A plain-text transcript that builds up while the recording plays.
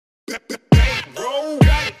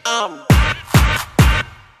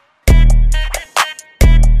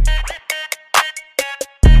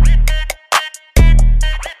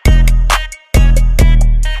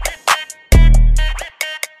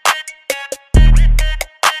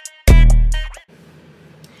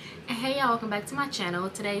Hey y'all, welcome back to my channel.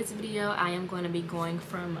 Today's video I am going to be going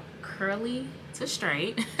from curly to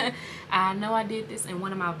straight. I know I did this in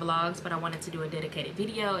one of my vlogs, but I wanted to do a dedicated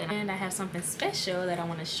video, and I have something special that I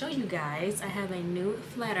want to show you guys. I have a new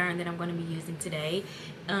flat iron that I'm going to be using today.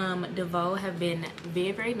 Duvolle have been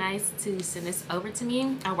very nice to send this over to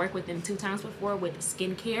me. I worked with them 2 times before with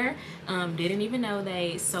skincare. Didn't even know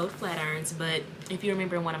they sold flat irons, but if you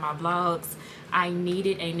remember in one of my vlogs, I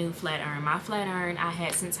needed a new flat iron. My flat iron I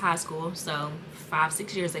had since high school, so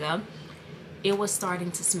 5-6 years ago. It was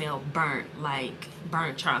starting to smell burnt, like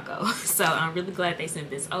burnt charcoal. So I'm really glad they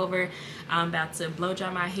sent this over. I'm about to blow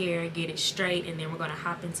dry my hair, get it straight, and then we're gonna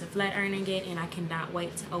hop into flat ironing it, and I cannot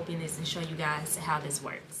wait to open this and show you guys how this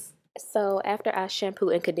works. So after I shampoo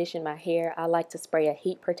and condition my hair, I like to spray a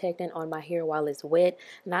heat protectant on my hair while it's wet.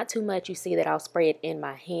 Not too much. You see that I'll spray it in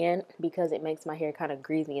my hand because it makes my hair kind of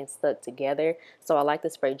greasy and stuck together. So I like to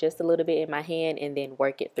spray just a little bit in my hand and then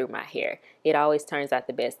work it through my hair. It always turns out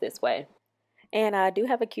the best this way. And I do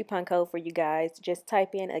have a coupon code for you guys. Just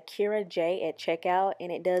type in Akeira J at checkout, and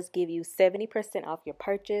it does give you 70% off your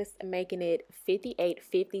purchase, making it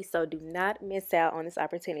 $58.50. So do not miss out on this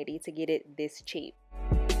opportunity to get it this cheap.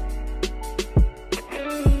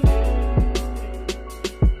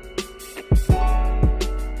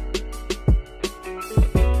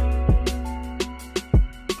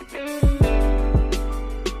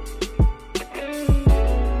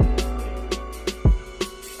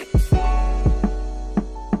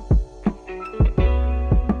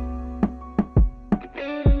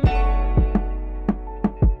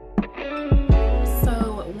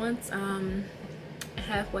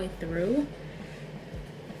 Halfway through,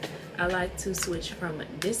 I like to switch from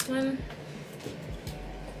this one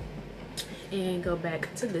and go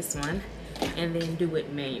back to this one and then do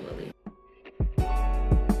it manually.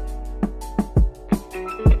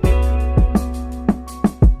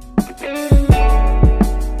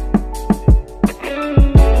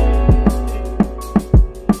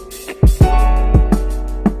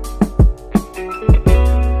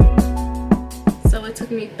 So it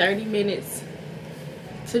took me 30 minutes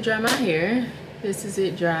to dry my hair. This is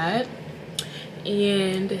it dried,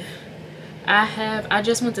 and I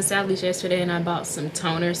just went to Sally's yesterday and I bought some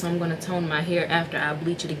toner, so I'm going to tone my hair after I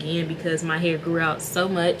bleach it again because my hair grew out so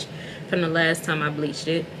much from the last time I bleached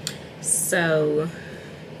it. So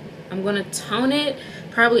I'm going to tone it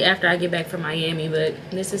probably after I get back from Miami, but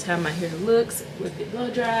this is how my hair looks with it blow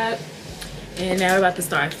dried. And now we're about to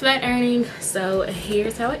start flat ironing. So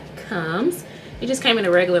here's how it comes. It just came in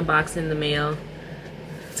a regular box in the mail.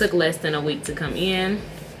 Took less than a week to come in.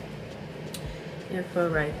 Info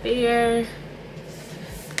right there.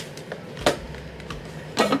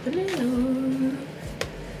 Open it up.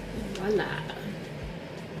 Voila.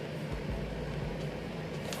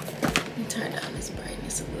 Let me turn down this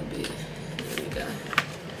brightness a little bit. There we go.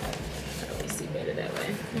 Probably see better that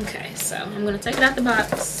way. Okay, so I'm gonna take it out the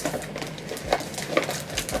box.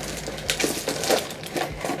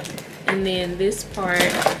 And then this part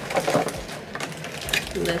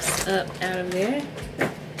lifts up out of there.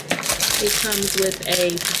 It comes with a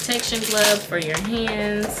protection glove for your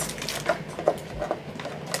hands,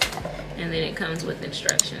 and then it comes with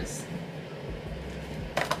instructions.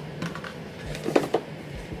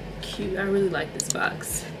 Cute. I really like this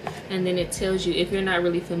box. And then it tells you, if you're not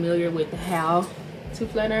really familiar with how to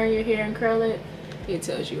flat iron your hair and curl it, it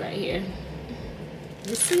tells you right here.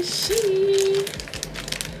 This is she.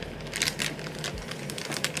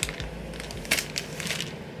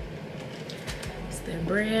 Their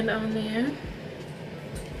brand on there,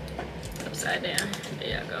 upside down.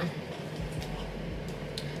 There y'all go.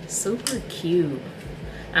 Super cute.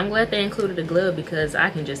 I'm glad they included a glove because I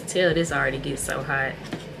can just tell this already gets so hot.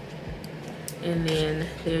 And then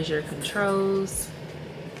there's your controls.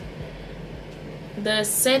 The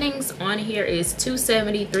settings on here is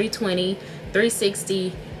 270, 320,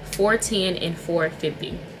 360, 410, and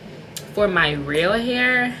 450. For my real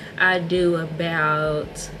hair, I do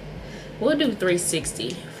about, we'll do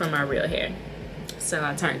 360 for my real hair. So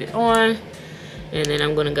I turned it on, and then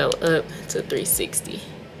I'm gonna go up to 360.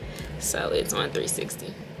 So it's on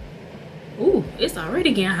 360. Ooh, it's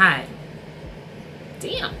already getting hot.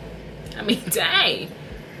 Damn. I mean, dang.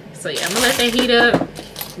 So yeah, I'm gonna let that heat up.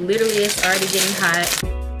 Literally, it's already getting hot.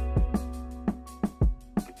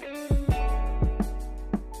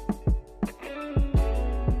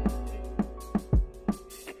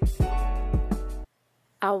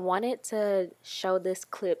 I wanted to show this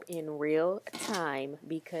clip in real time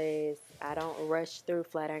because I don't rush through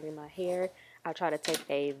flat ironing my hair. I try to take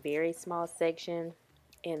a very small section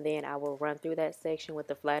and then I will run through that section with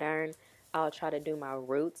the flat iron. I'll try to do my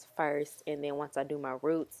roots first, and then once I do my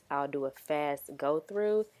roots, I'll do a fast go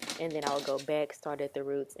through, and then I'll go back, start at the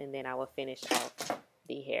roots, and then I will finish off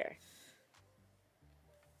the hair.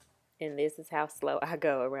 And this is how slow I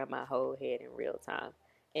go around my whole head in real time.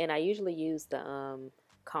 And I usually use the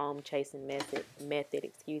comb chasing method,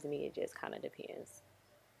 excuse me, it just kind of depends.